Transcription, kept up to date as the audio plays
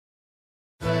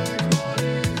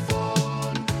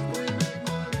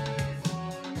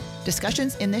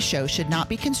Discussions in this show should not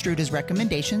be construed as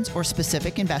recommendations or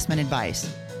specific investment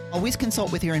advice. Always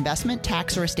consult with your investment,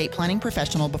 tax, or estate planning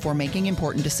professional before making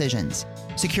important decisions.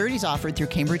 Securities offered through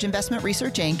Cambridge Investment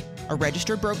Research, Inc., a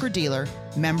registered broker-dealer,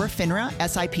 member FINRA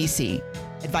SIPC.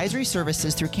 Advisory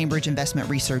services through Cambridge Investment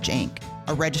Research, Inc.,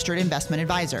 a registered investment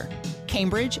advisor.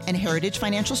 Cambridge and Heritage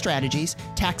Financial Strategies,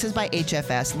 taxes by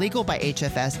HFS, legal by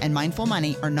HFS, and Mindful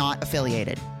Money are not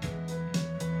affiliated.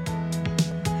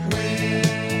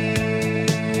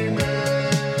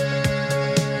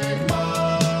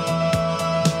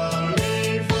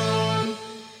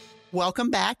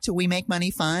 Welcome back to We Make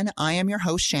Money Fun. I am your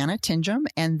host, Shannon Tingom,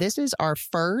 and this is our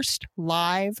first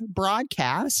live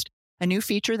broadcast, a new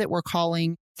feature that we're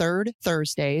calling Third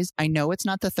Thursdays. I know it's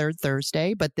not the third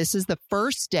Thursday, but this is the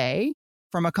first day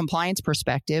from a compliance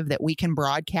perspective that we can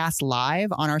broadcast live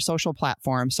on our social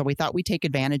platforms. So we thought we'd take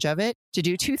advantage of it to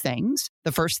do two things.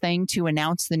 The first thing, to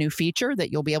announce the new feature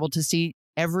that you'll be able to see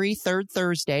every third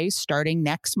Thursday starting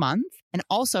next month, and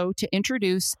also to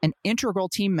introduce an integral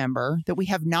team member that we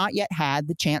have not yet had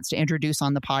the chance to introduce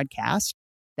on the podcast.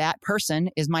 That person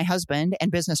is my husband and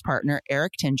business partner,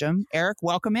 Eric Tingom. Eric,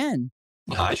 welcome in.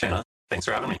 Hi, Shannon. Thanks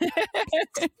for having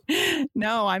me.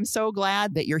 No, I'm so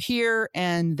glad that you're here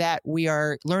and that we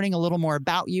are learning a little more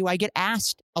about you. I get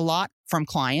asked a lot from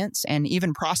clients and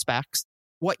even prospects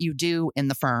what you do in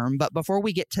the firm. But before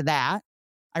we get to that,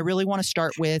 I really want to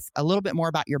start with a little bit more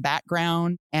about your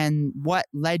background and what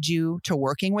led you to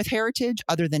working with Heritage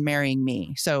other than marrying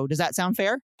me. So does that sound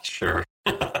fair? Sure.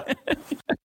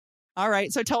 All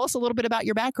right. So tell us a little bit about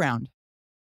your background.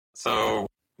 So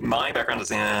my background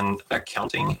is in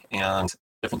accounting and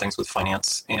different things with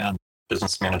finance and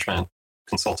business management,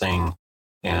 consulting,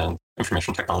 and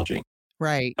information technology.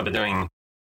 Right. I've been doing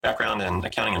background in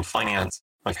accounting and finance.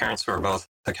 My parents who are both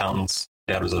accountants.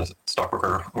 Dad was a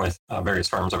stockbroker with various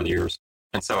firms over the years.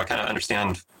 And so I kind of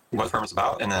understand what the firm is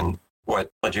about and then what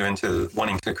led you into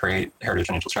wanting to create Heritage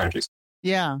Financial Strategies.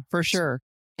 Yeah, for sure.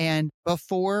 And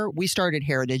before we started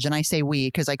Heritage, and I say we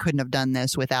because I couldn't have done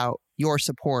this without your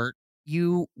support,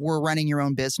 you were running your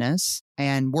own business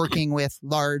and working with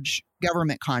large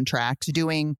government contracts,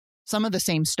 doing some of the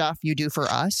same stuff you do for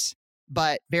us,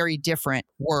 but very different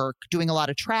work, doing a lot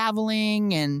of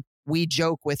traveling. And we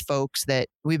joke with folks that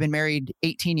we've been married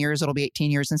 18 years. It'll be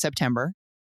 18 years in September.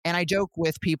 And I joke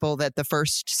with people that the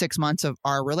first 6 months of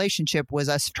our relationship was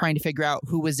us trying to figure out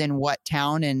who was in what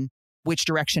town and which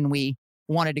direction we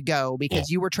wanted to go,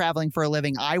 because you were traveling for a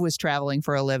living. I was traveling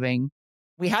for a living.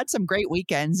 We had some great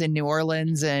weekends in New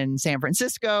Orleans and San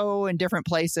Francisco and different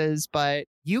places, but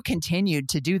you continued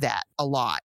to do that a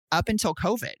lot up until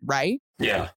COVID, right?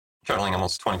 Yeah. Traveling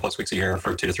almost 20 plus weeks a year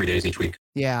for 2 to 3 days each week.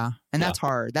 Yeah. And that's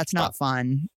hard. That's not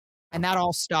fun. And that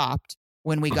all stopped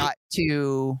when we got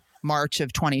to March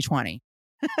of 2020.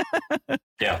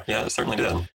 Yeah, it certainly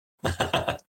did.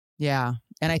 Yeah.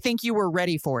 And I think you were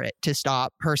ready for it to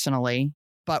stop personally,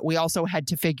 but we also had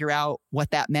to figure out what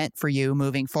that meant for you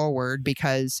moving forward,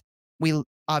 because we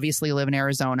obviously live in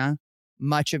Arizona.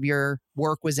 Much of your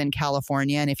work was in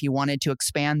California. And if you wanted to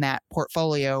expand that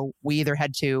portfolio, we either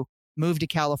had to move to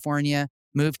California,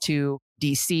 move to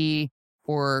DC,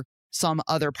 or some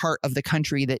other part of the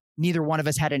country that neither one of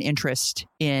us had an interest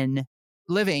in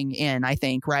living in, I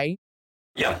think, right?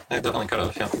 Yeah, I definitely could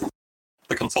have. Yeah.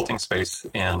 The consulting space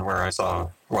and where I saw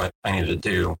what I needed to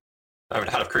do, I would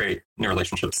have to create new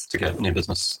relationships to get new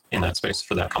business in that space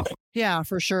for that company. Yeah,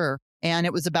 for sure. And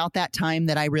it was about that time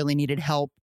that I really needed help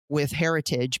with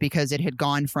Heritage, because it had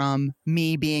gone from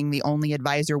me being the only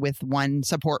advisor with one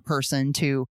support person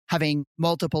to having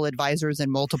multiple advisors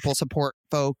and multiple support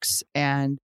folks.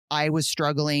 And I was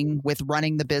struggling with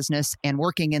running the business and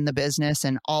working in the business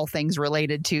and all things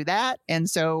related to that. And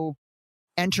so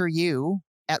enter you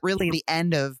at really the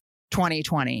end of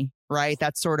 2020, right?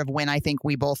 That's sort of when I think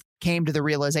we both came to the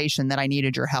realization that I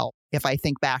needed your help, if I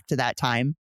think back to that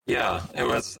time. Yeah, it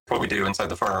was what we do inside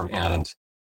the firm and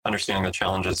understanding the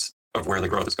challenges of where the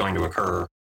growth is going to occur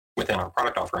within our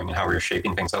product offering and how we're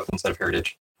shaping things up inside of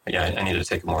Heritage. Yeah, I needed to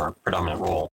take a more predominant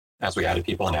role as we added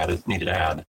people and needed to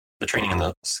add the training and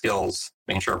the skills,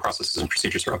 making sure our processes and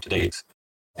procedures are up to date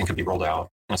and could be rolled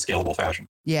out in a scalable fashion.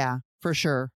 Yeah, for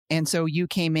sure. And so you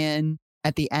came in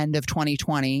at the end of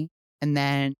 2020. And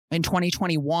then in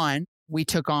 2021, we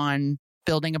took on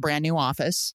building a brand new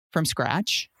office from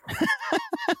scratch.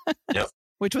 Yep.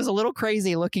 Which was a little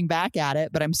crazy looking back at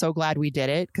it, but I'm so glad we did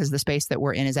it because the space that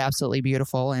we're in is absolutely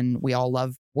beautiful and we all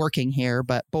love working here.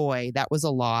 But boy, that was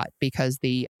a lot because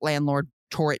the landlord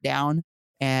tore it down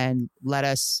and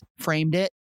framed it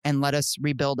and let us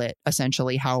rebuild it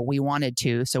essentially how we wanted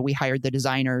to. So we hired the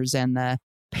designers and the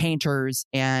painters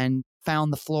and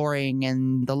found the flooring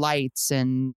and the lights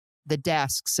and the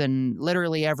desks and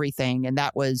literally everything. And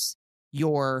that was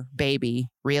your baby,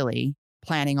 really,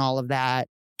 planning all of that,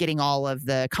 getting all of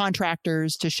the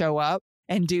contractors to show up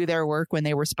and do their work when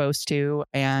they were supposed to,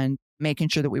 and making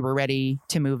sure that we were ready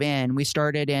to move in. We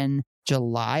started in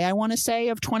July, I want to say,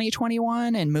 of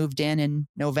 2021 and moved in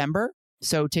November.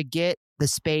 So to get the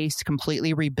space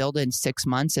completely rebuilt in 6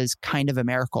 months is kind of a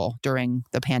miracle during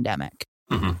the pandemic.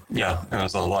 Mm-hmm. Yeah, it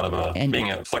was a lot of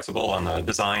being flexible on the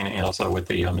design and also with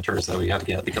the materials that we had to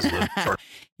get because of the short.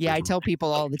 Yeah, I tell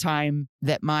people all the time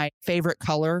that my favorite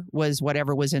color was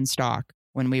whatever was in stock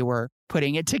when we were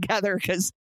putting it together,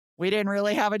 because we didn't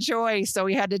really have a choice. So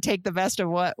we had to take the best of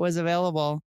what was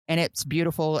available. And it's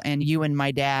beautiful. And you and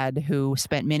my dad, who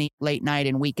spent many late night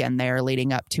and weekend there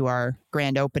leading up to our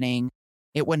grand opening,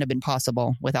 it wouldn't have been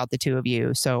possible without the two of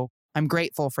you. So I'm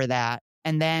grateful for that.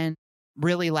 And then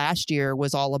really last year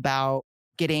was all about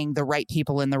getting the right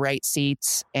people in the right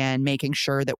seats and making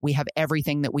sure that we have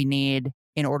everything that we need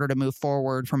in order to move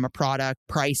forward from a product,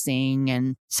 pricing,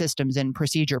 and systems and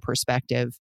procedure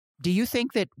perspective. Do you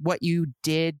think that what you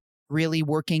did really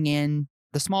working in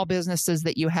the small businesses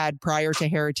that you had prior to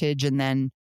Heritage and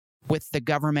then with the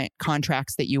government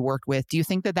contracts that you worked with, do you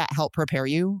think that that helped prepare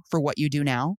you for what you do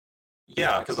now?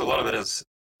 Yeah, because a lot of it is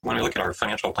when we look at our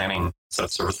financial planning set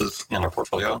of services in our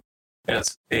portfolio,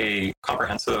 it's a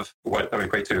comprehensive, what I would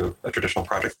equate to a traditional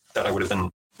project that I would have been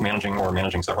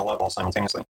managing several levels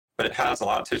simultaneously. But it has a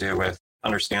lot to do with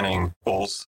understanding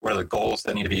goals. What are the goals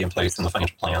that need to be in place in the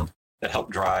financial plan that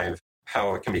help drive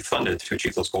how it can be funded to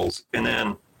achieve those goals? And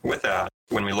then with that,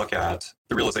 when we look at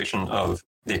the realization of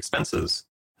the expenses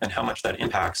and how much that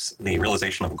impacts the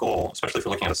realization of a goal, especially if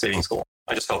you're looking at a savings goal,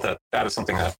 I just felt that that is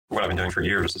something that what I've been doing for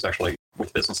years is actually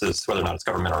with businesses, whether or not it's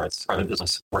government or it's private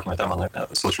business, working with them on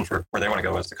the solution for where they want to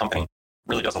go as a company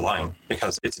really does align,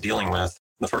 because it's dealing with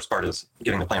the first part is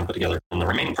getting the plan put together. And the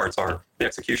remaining parts are the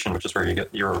execution, which is where you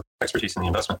get your expertise in the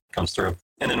investment comes through.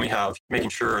 And then we have making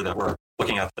sure that we're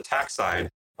looking at the tax side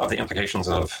of the implications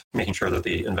of making sure that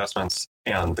the investments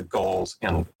and the goals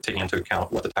and taking into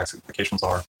account what the tax implications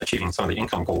are, achieving some of the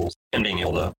income goals and being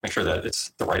able to make sure that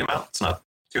it's the right amount. It's not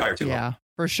too high or too low. Yeah,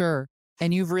 for sure.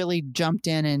 And you've really jumped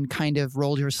in and kind of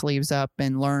rolled your sleeves up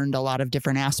and learned a lot of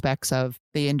different aspects of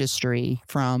the industry,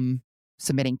 from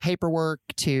submitting paperwork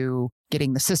to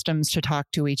getting the systems to talk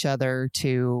to each other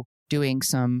to doing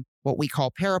some what we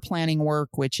call paraplanning work,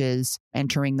 which is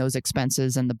entering those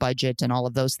expenses and the budget and all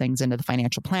of those things into the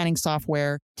financial planning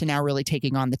software, to now really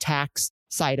taking on the tax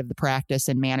side of the practice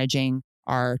and managing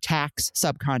our tax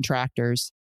subcontractors.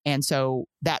 And so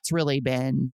that's really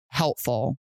been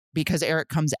helpful because Eric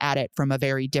comes at it from a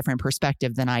very different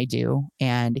perspective than I do.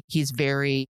 And he's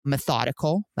very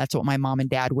methodical. That's what my mom and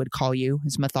dad would call you,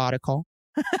 is methodical.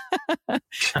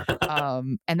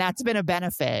 And that's been a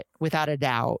benefit, without a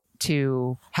doubt,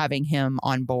 to having him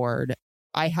on board.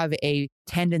 I have a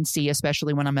tendency,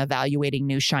 especially when I'm evaluating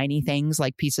new shiny things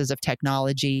like pieces of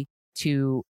technology,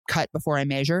 to cut before I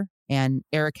measure. And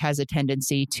Eric has a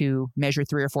tendency to measure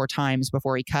 3 or 4 times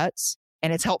before he cuts.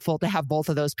 And it's helpful to have both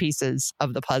of those pieces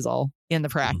of the puzzle in the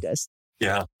practice.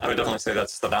 Yeah, I would definitely say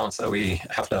that's the balance that we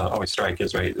have to always strike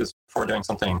is before doing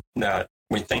something that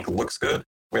we think looks good,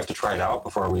 we have to try it out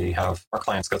before we have our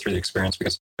clients go through the experience,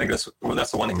 because I think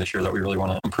that's the one thing this year that we really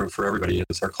want to improve for everybody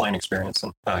is our client experience,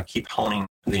 and keep honing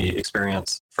the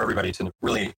experience for everybody to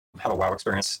really have a wow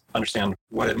experience, understand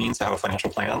what it means to have a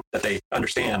financial plan that they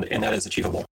understand and that is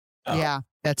achievable. Yeah,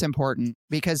 that's important,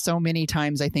 because so many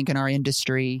times I think in our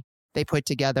industry, they put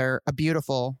together a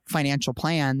beautiful financial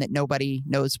plan that nobody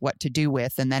knows what to do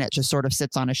with. And then it just sort of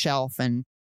sits on a shelf, and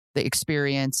the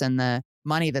experience and the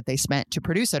money that they spent to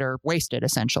produce it are wasted,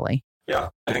 essentially. Yeah,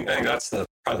 I think that's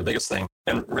probably the biggest thing.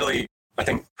 And really, I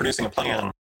think producing a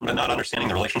plan, but not understanding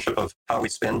the relationship of how we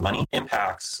spend money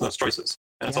impacts those choices.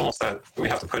 And it's almost that we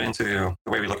have to put into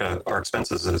the way we look at our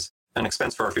expenses as an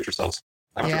expense for our future selves.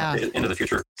 Into the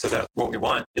future, so that what we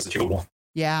want is achievable.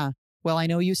 Yeah. Well, I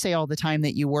know you say all the time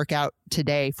that you work out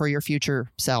today for your future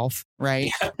self,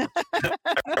 right? Yeah.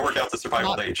 I work out to survive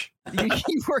old age.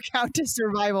 You work out to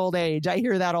survive old age. I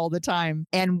hear that all the time.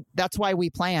 And that's why we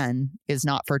plan, is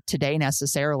not for today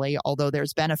necessarily, although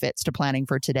there's benefits to planning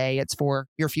for today. It's for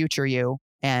your future you.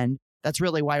 And that's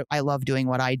really why I love doing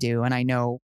what I do. And I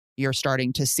know you're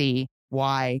starting to see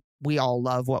why we all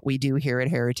love what we do here at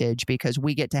Heritage, because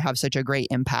we get to have such a great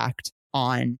impact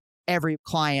on every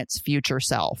client's future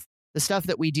self. The stuff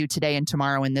that we do today and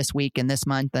tomorrow and this week and this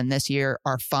month and this year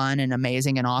are fun and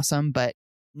amazing and awesome. But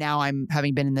now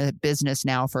having been in the business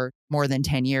now for more than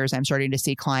 10 years, I'm starting to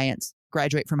see clients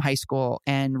graduate from high school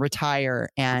and retire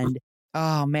and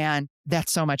Oh, man,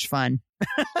 that's so much fun.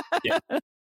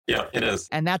 Yeah, it is.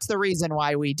 And that's the reason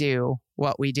why we do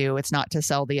what we do. It's not to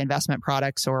sell the investment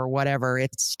products or whatever.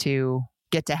 It's to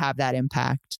get to have that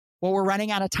impact. Well, we're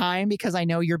running out of time because I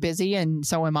know you're busy and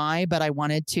so am I, but I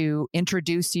wanted to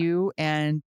introduce you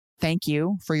and thank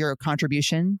you for your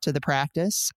contribution to the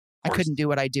practice. I couldn't do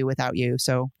what I do without you.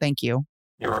 So thank you.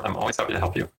 I'm always happy to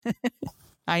help you.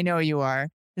 I know you are.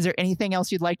 Is there anything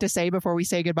else you'd like to say before we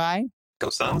say goodbye? Go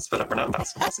Suns, but we're not in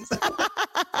basketball season.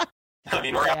 I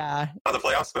mean, we're out of the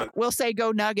playoffs, but we'll say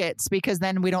go Nuggets because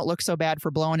then we don't look so bad for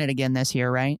blowing it again this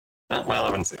year, right? Well, I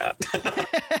wouldn't say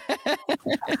that.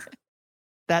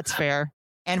 That's fair.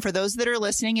 And for those that are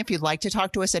listening, if you'd like to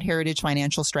talk to us at Heritage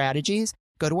Financial Strategies,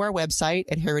 go to our website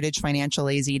at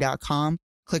heritagefinancialaz.com,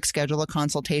 click schedule a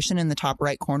consultation in the top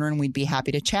right corner, and we'd be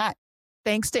happy to chat.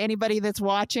 Thanks to anybody that's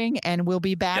watching, and we'll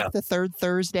be back the third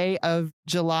Thursday of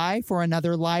July for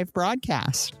another live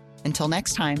broadcast. Until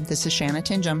next time, this is Shannon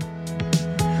Tingom.